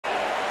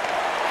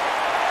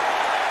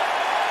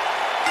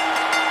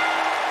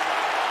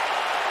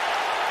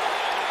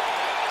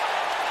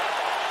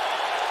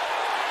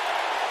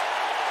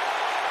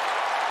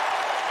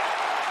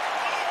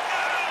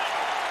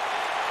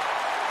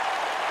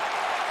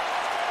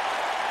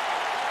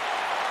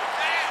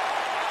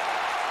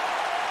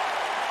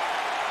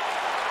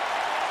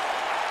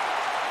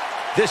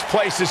This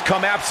place has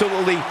come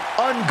absolutely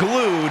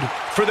unglued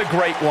for the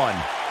Great One.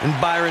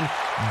 And Byron,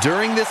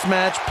 during this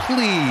match,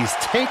 please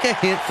take a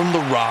hint from The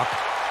Rock,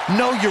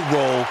 know your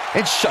role,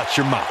 and shut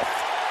your mouth.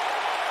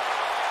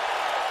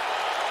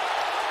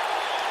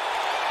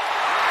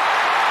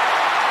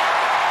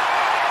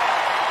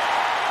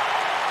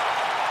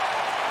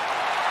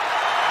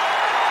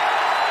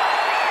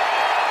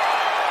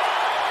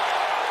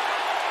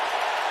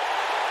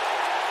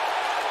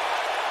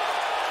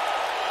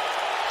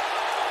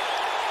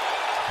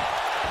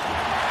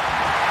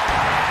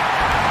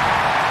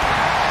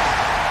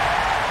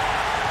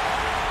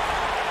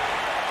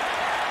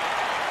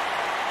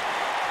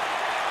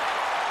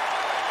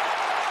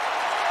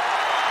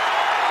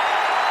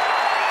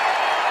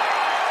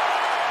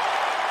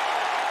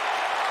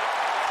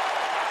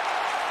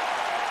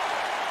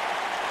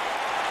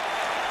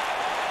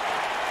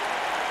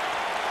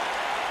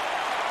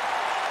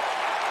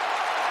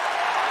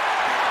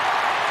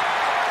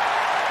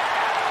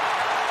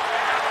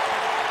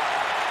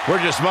 We're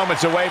just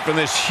moments away from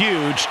this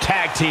huge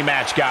tag team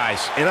match,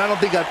 guys. And I don't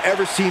think I've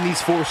ever seen these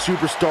four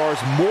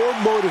superstars more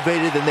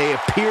motivated than they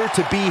appear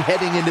to be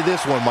heading into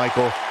this one,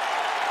 Michael.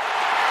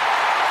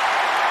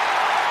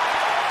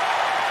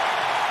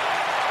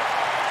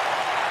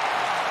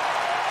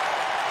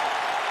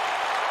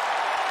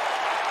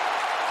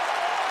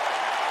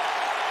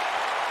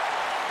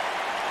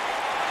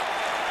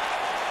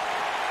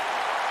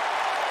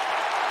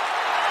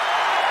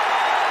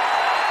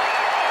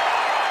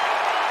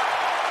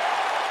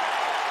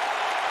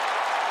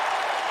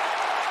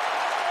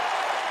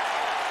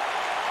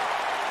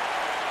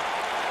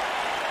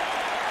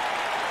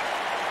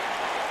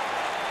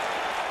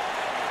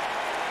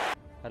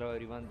 Hello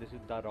everyone, this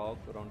is The Rock,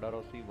 Ronda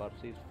Rousey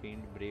versus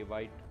Fiend Bray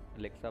Wyatt,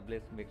 Alexa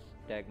Bliss mixed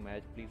tag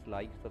match. Please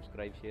like,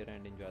 subscribe, share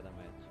and enjoy the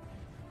match.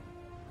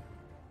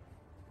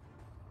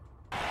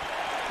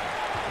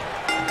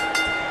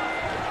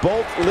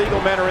 Both legal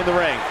men are in the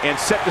ring and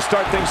set to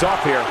start things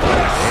off here.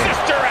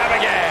 Sister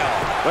Abigail,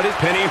 but his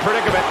Penny in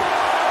predicament.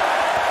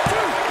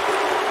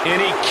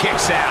 And he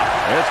kicks out.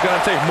 It's going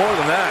to take more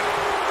than that.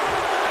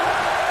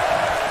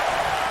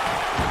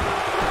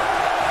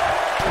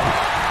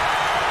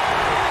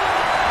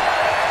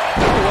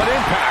 What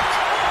impact.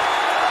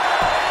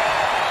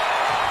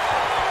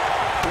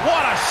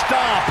 What a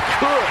stomp.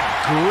 Good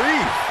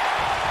grief.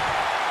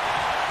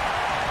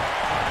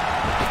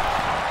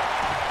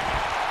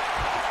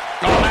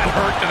 Oh, that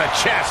hurt to the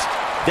chest.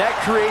 That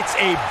creates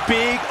a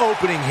big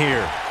opening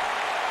here.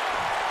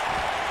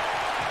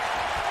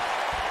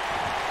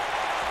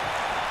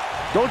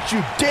 Don't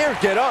you dare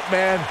get up,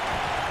 man.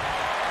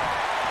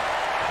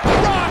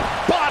 Rock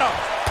bottom.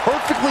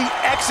 Perfectly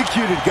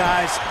executed,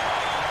 guys.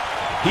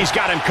 He's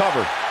got him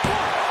covered.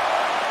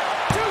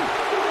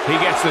 He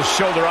gets the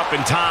shoulder up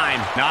in time.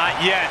 Not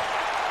yet.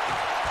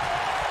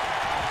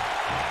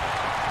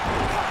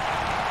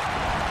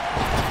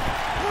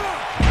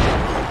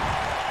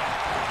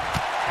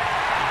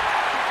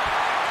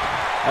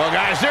 Oh,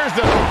 guys, there's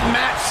the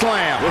mat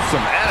slam. With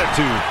some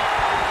attitude.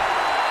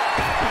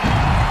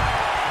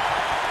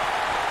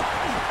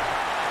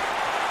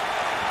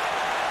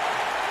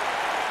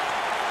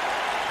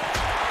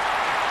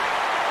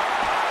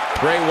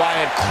 Bray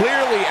Wyatt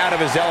clearly out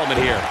of his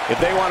element here. If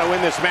they want to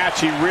win this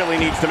match, he really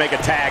needs to make a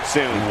tag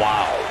soon.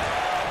 Wow.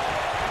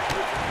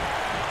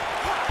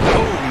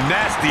 Oh,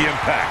 nasty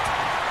impact.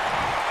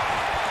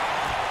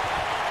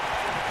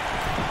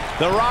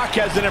 The Rock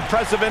has an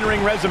impressive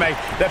in-ring resume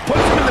that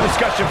puts him in the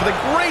discussion for the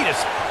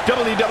greatest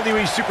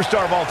WWE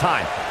superstar of all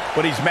time.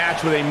 But he's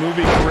matched with a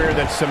movie career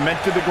that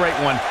cemented the Great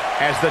One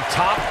as the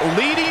top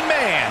leading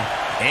man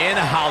in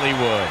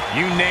Hollywood.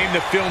 You name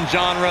the film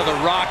genre,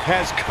 The Rock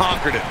has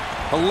conquered it.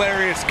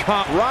 Hilarious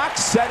Rock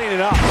setting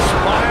it up.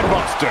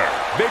 Spinebuster.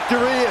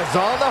 Victory is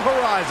on the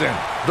horizon.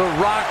 The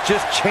Rock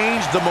just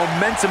changed the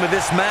momentum of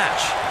this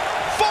match.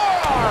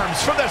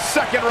 Forearms from the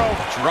second rope.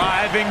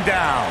 Driving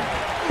down.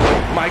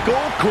 Michael,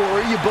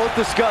 Corey, you both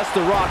discussed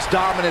The Rock's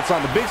dominance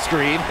on the big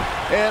screen,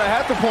 and I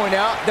have to point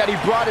out that he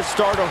brought his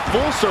stardom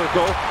full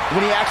circle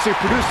when he actually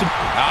produced him.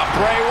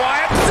 Bray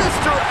Wyatt.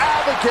 Sister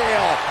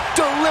Abigail,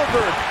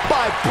 delivered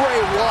by Bray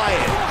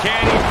Wyatt.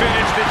 Can he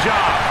finish the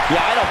job?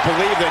 Yeah, I don't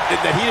believe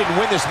that he didn't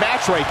win this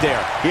match right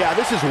there. Yeah,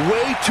 this is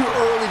way too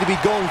early to be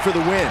going for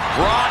the win.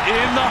 Brought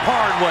in the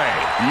hard way.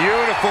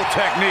 Beautiful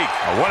technique.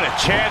 Oh, what a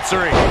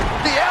chancery.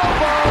 The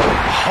elbow.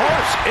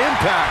 Harsh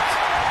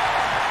impact.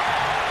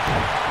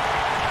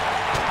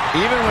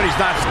 Even when he's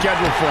not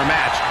scheduled for a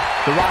match,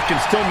 The Rock can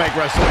still make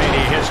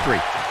WrestleMania history.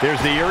 There's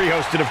the year he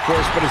hosted, of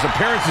course, but his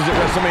appearances at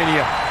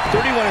WrestleMania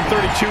 31 and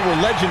 32 were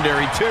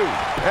legendary, too.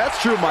 That's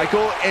true,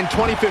 Michael. In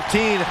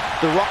 2015,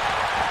 The Rock...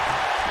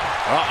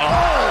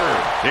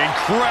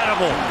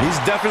 Incredible. He's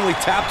definitely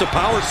tapped a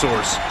power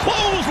source.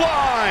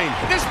 Clothesline!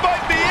 This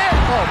might be it!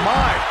 Oh,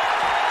 my.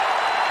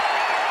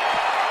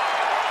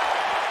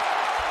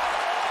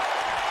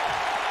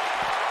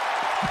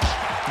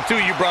 Too,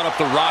 you brought up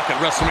The Rock at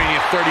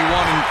WrestleMania 31,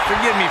 and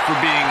forgive me for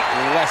being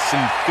less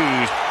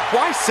enthused.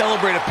 Why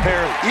celebrate a pair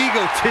of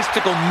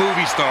egotistical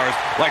movie stars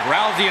like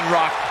Rousey and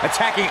Rock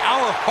attacking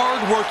our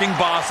hard-working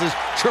bosses,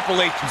 Triple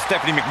H and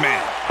Stephanie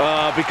McMahon?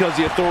 Because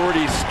the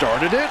authorities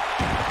started it,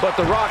 but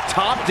The Rock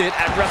topped it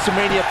at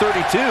WrestleMania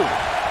 32.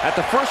 At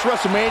the first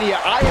WrestleMania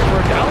I ever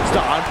announced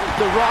on,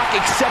 The Rock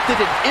accepted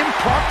an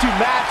impromptu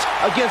match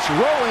against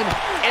Rowan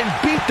and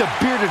beat the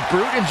bearded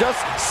brute in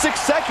just 6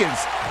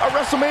 seconds, a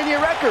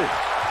WrestleMania record.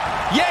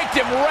 Yanked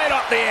him right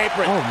off the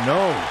apron. Oh,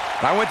 no.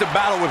 I went to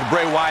battle with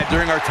Bray Wyatt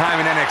during our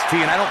time in NXT,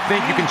 and I don't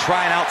think you can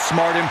try and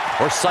outsmart him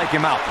or psych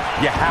him out.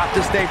 You have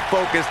to stay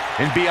focused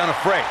and be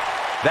unafraid.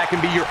 That can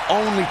be your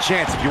only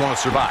chance if you want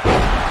to survive.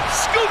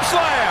 Scoop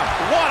slam!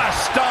 What a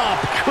stomp!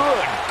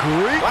 Good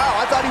grief. Wow,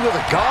 I thought he was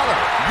a goner.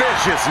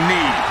 Vicious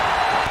knee.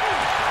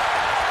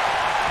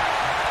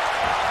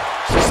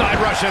 Side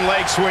Russian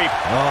leg sweep.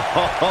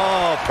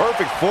 Oh,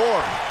 perfect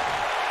form.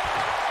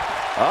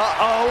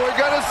 Uh-oh, we're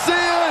gonna see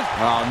it.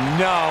 Oh,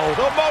 no.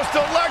 The most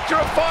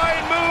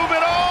electrifying move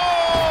in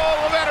all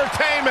of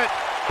entertainment.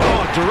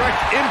 Oh, direct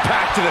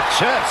impact to the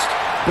chest.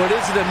 But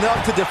is it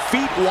enough to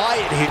defeat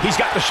Wyatt here? He's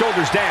got the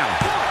shoulders down.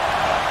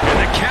 And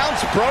the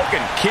count's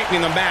broken, keeping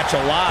the match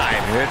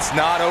alive. It's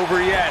not over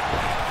yet.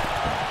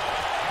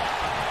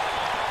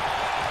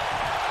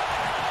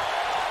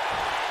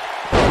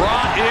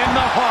 Brought in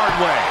the hard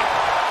way.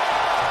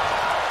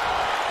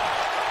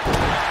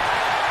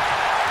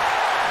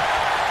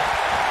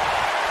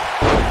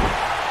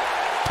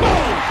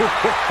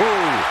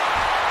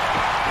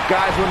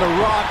 Guys, when The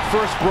Rock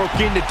first broke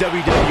into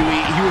WWE,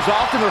 he was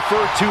often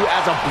referred to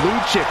as a blue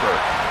chipper.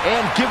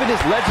 And given his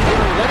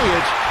legendary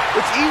lineage,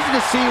 it's easy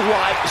to see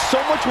why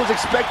so much was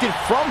expected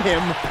from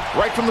him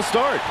right from the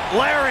start.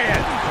 Lariat.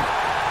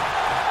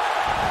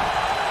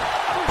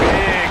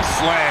 Big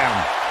slam.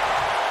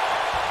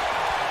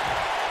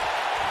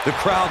 The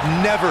crowd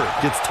never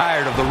gets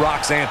tired of The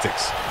Rock's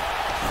antics.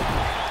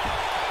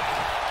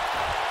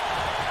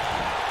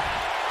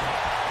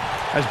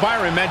 As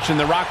Byron mentioned,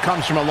 The Rock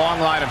comes from a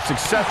long line of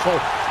successful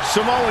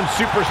Samoan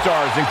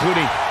superstars,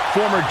 including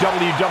former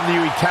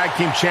WWE Tag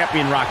Team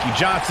Champion Rocky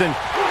Johnson,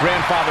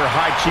 grandfather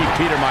High Chief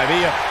Peter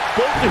Maivia,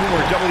 both of whom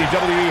were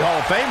WWE Hall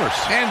of Famers.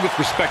 And with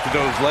respect to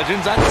those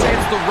legends, I'd say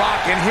it's The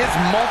Rock and his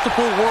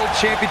multiple World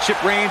Championship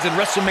reigns and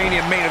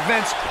WrestleMania main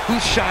events who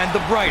shined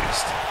the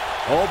brightest.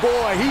 Oh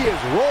boy, he is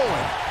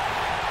rolling.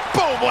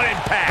 Boom, what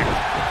impact!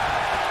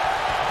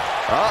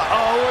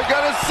 Uh-oh, we're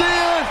gonna see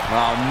it.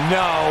 Oh,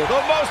 no. The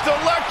most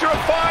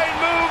electrifying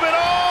move in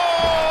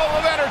all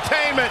of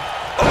entertainment.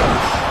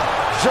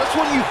 Just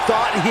when you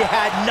thought he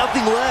had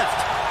nothing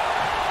left.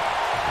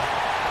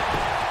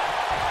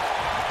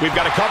 We've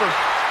got a cover.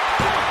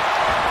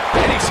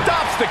 And he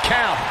stops the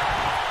count.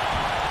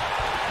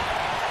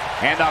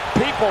 And the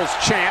People's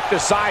Champ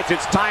decides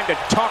it's time to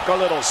talk a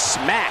little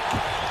smack.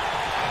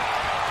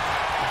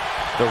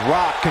 The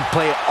Rock can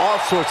play all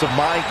sorts of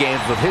mind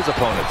games with his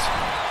opponents.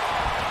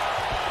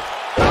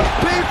 The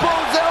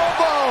People's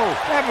Elbow!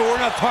 Yeah, but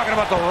we're not talking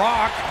about The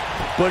Rock.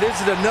 But is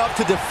it enough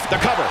to defeat The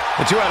cover.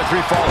 The 2 out of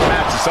 3 falls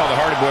matches saw the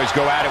Hardy Boys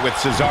go at it with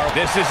Cesaro.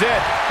 This is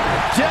it.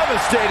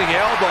 devastating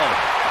elbow?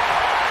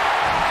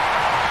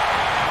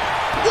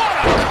 What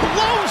a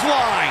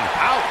clothesline!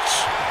 Ouch!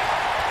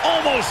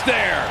 Almost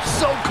there.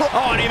 So close.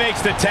 Oh, and he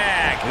makes the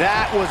tag.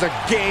 That was a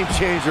game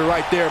changer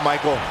right there,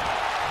 Michael.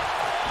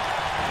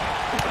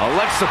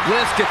 Alexa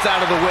Bliss gets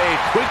out of the way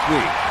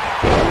quickly.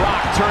 The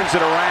Rock turns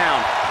it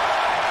around.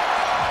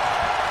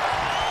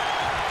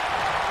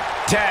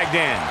 Tagged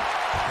in.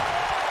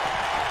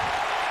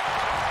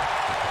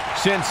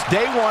 Since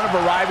day one of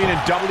arriving in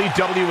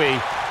WWE,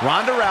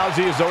 Ronda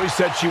Rousey has always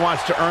said she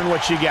wants to earn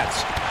what she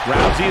gets.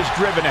 Rousey is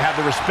driven to have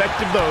the respect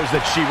of those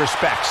that she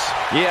respects.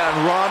 Yeah, and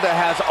Ronda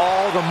has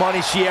all the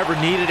money she ever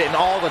needed and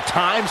all the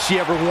time she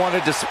ever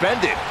wanted to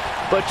spend it.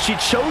 But she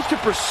chose to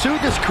pursue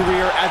this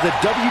career as a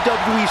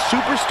WWE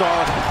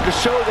superstar to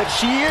show that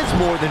she is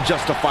more than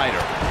just a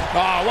fighter.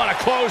 Oh, what a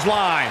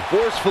clothesline.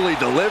 Forcefully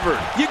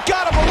delivered. You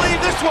gotta believe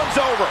this one's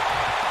over.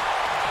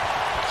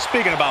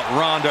 Speaking about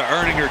Ronda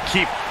earning her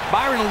keep,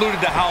 Byron alluded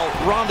to how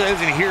Ronda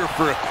isn't here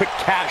for a quick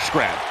cash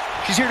grab.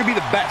 She's here to be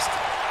the best.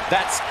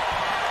 That's...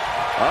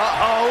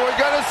 Uh-oh, we're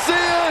gonna see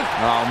it!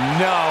 Oh,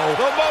 no.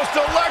 The most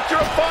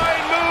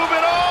electrifying move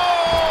in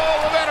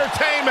all of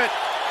entertainment.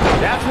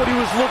 That's what he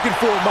was looking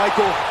for,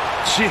 Michael.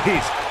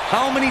 Jeez,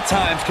 how many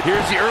times...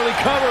 Here's the early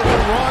cover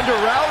from Ronda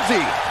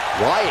Rousey.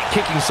 Wyatt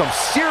kicking some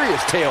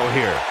serious tail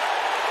here.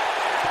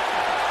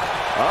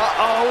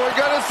 Uh-oh, we're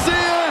gonna see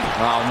it!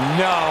 Oh,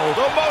 no.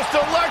 The most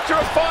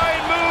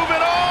electrifying move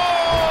in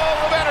all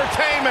of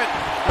entertainment.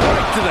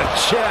 Right to the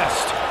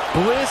chest.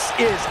 Bliss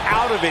is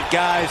out of it,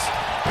 guys.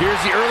 Here's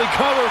the early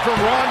cover from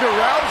Ronda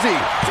Rousey.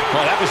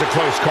 Well, that was a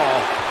close call.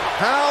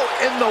 How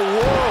in the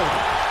world?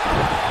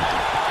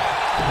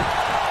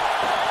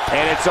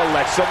 And it's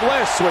Alexa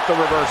Bliss with the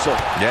reversal.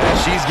 Yeah,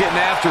 she's getting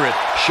after it,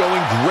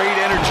 showing great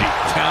energy.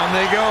 Down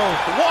they go.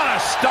 What a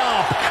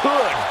stomp.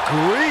 Good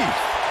grief.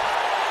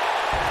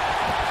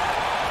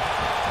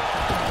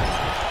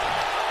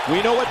 We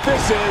know what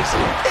this is.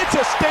 It's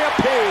a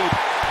stampede.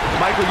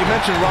 Michael, you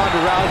mentioned Ronda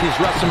Rousey's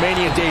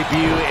WrestleMania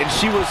debut, and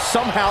she was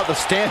somehow the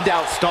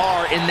standout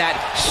star in that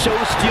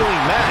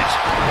show-stealing match.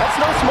 That's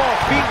no small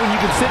feat when you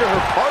consider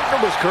her partner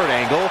was Kurt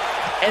Angle,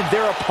 and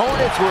their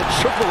opponents were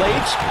Triple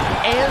H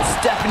and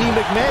Stephanie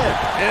McMahon.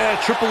 Yeah,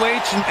 Triple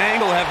H and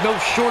Angle have no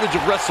shortage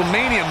of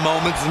WrestleMania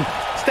moments, and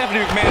Stephanie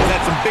McMahon's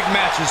had some big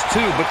matches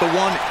too, but the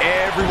one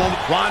everyone...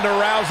 Ronda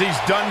Rousey's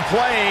done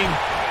playing.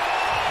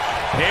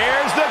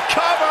 Here's the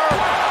cover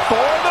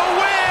for the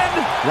win.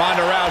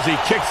 Ronda Rousey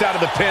kicks out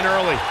of the pin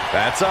early.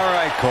 That's all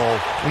right,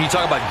 Cole. When you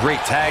talk about great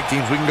tag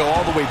teams, we can go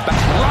all the way back.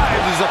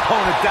 Drives his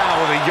opponent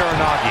down with a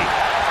Uranagi.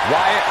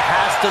 Wyatt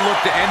has to look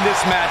to end this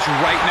match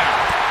right now.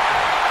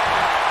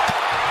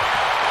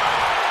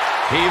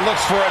 He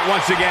looks for it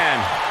once again.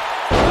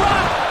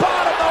 Rock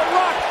bottom, the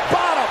rock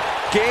bottom.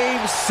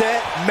 Game, set,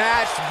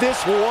 match.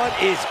 This one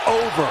is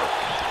over.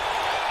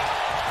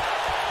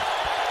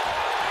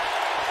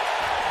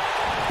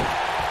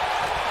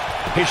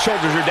 His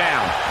shoulders are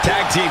down.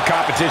 Tag team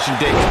competition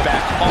dates back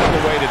all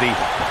the way to the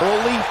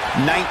early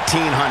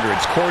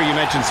 1900s. Corey, you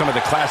mentioned some of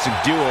the classic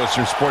duos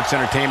from sports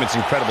entertainment's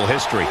incredible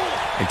history.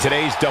 In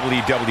today's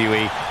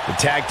WWE, the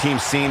tag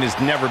team scene has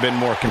never been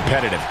more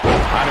competitive.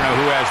 I don't know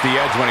who has the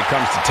edge when it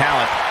comes to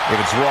talent, if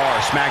it's Raw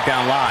or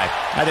SmackDown Live.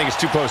 I think it's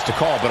too close to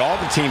call, but all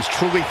the teams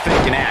truly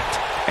think and act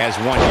as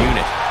one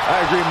unit. I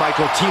agree,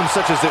 Michael. Teams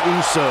such as the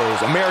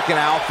Usos, American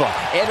Alpha,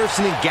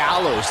 Anderson and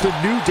Gallows, The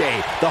New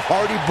Day, the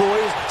Hardy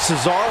Boys,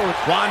 Cesaro.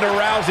 Ronda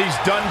Rousey's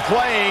done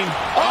playing.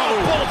 Oh,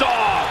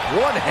 Bulldog!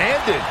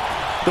 One-handed.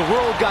 The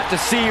world got to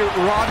see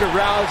Ronda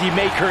Rousey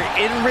make her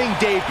in-ring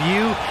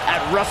debut at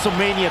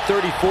WrestleMania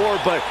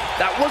 34, but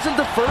that wasn't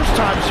the first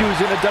time she was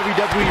in a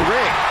WWE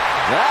ring.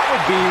 That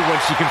would be when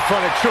she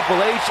confronted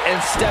Triple H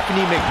and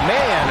Stephanie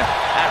McMahon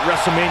at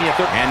WrestleMania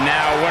 30. And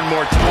now one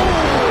more time.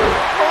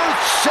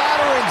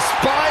 Earth-shattering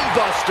spine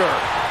buster.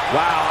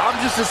 Wow, I'm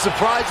just as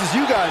surprised as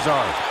you guys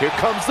are. Here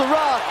comes The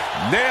Rock.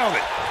 Nailed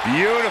it.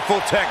 Beautiful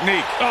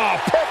technique. Oh,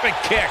 perfect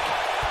kick.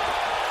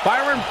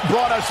 Byron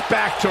brought us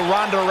back to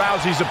Ronda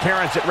Rousey's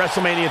appearance at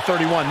WrestleMania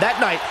 31. That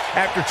night,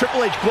 after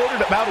Triple H gloated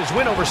about his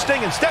win over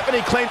Sting and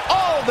Stephanie claimed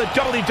all the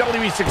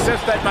WWE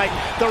success that night,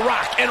 The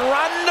Rock and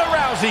Ronda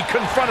Rousey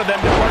confronted them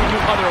to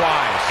argue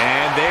otherwise.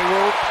 And they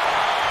were...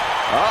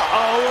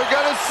 Uh-oh, we're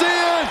gonna see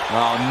it!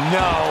 Oh,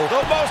 no.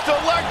 The most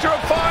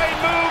electrifying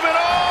move in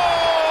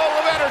all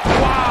of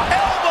entertainment. Wow,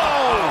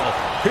 elbow!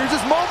 Here's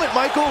his moment,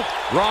 Michael.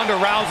 Ronda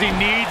Rousey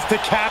needs to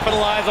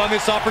capitalize on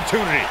this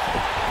opportunity.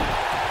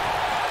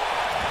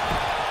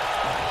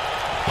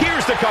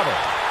 Here's the cover.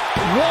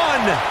 1,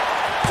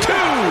 2.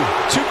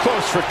 Too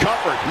close for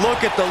comfort.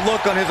 Look at the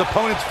look on his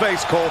opponent's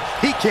face, Cole.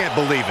 He can't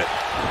believe it.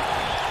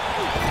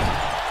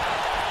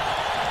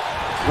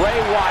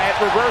 Bray Wyatt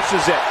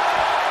reverses it.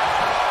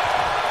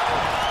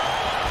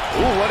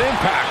 Ooh, what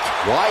impact.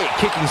 Wyatt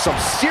kicking some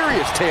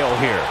serious tail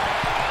here.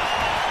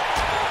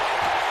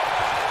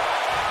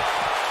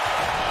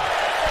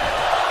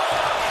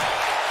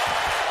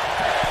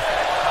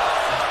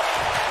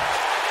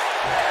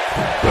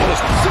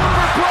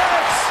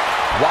 Superplex!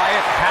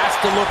 Wyatt has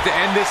to look to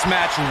end this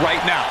match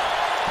right now.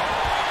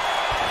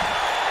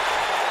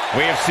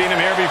 We have seen him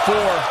here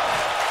before.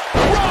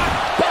 Rock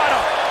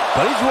bottom!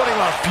 But he's running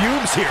on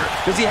fumes here.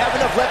 Does he have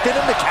enough left in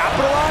him to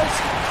capitalize?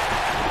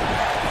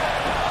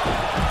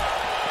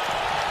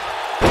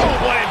 Oh,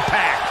 what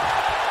impact!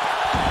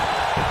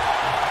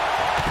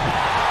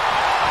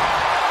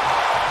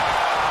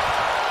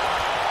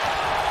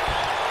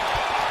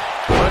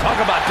 Talk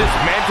about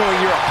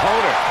dismantling your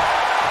opponent.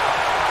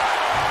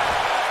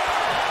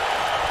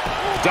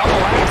 Double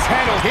axe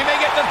handle. He may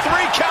get the 3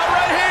 count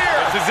right here.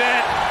 This is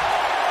it.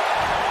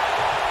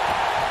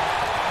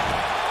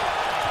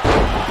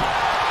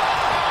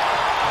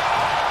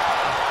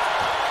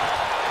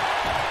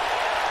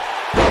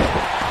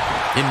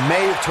 In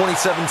May of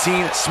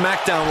 2017,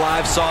 SmackDown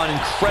Live saw an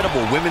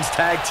incredible women's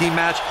tag team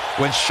match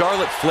when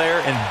Charlotte Flair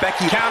and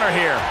Becky... Counter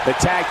here. The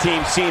tag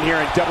team scene here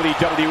in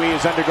WWE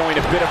is undergoing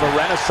a bit of a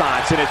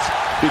renaissance, and it's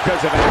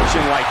because of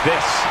action like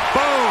this.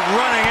 Boom,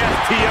 running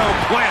FTO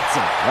plants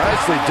him.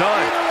 Nicely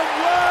done.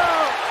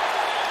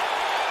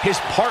 His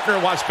partner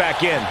wants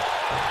back in.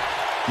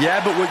 Yeah,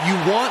 but what you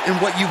want and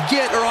what you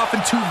get are often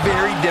two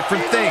very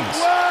different things.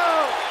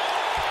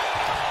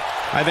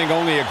 I think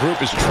only a group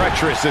as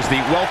treacherous as the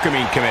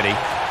welcoming committee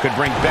could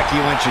bring Becky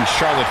Lynch and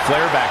Charlotte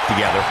Flair back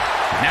together.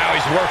 Now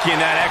he's working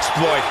that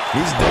exploit.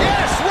 He's done.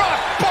 Yes, rock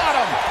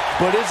bottom!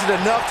 But is it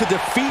enough to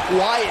defeat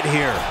Wyatt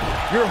here?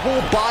 Your whole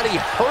body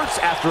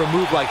hurts after a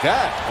move like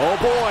that. Oh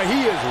boy,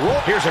 he is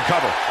rolling. Here's a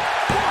cover.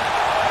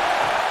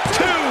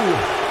 2,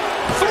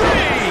 3!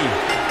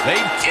 They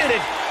did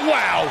it!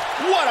 Wow,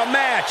 what a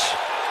match!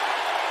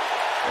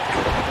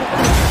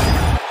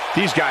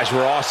 These guys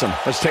were awesome.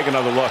 Let's take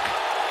another look.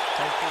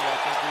 Thanks for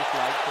watching. Please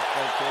like,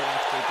 subscribe, share, and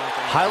stay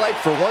tuned. Highlight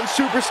for one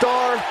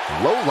superstar,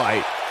 low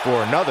light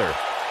for another.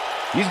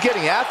 He's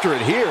getting after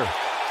it here.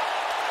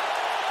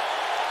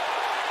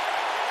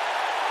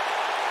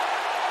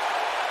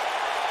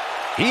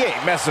 He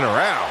ain't messing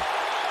around.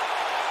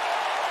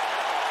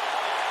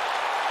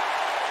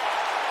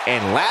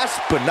 And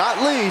last but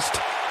not least,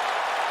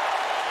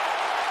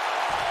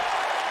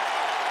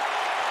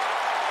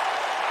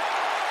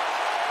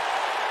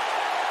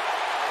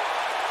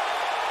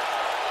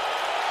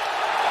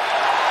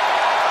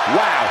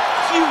 wow,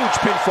 huge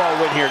pinfall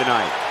win here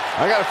tonight.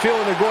 I got a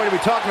feeling they're going to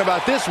be talking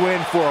about this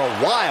win for a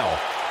while.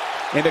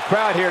 And the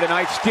crowd here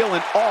tonight still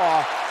in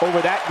awe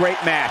over that great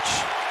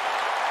match.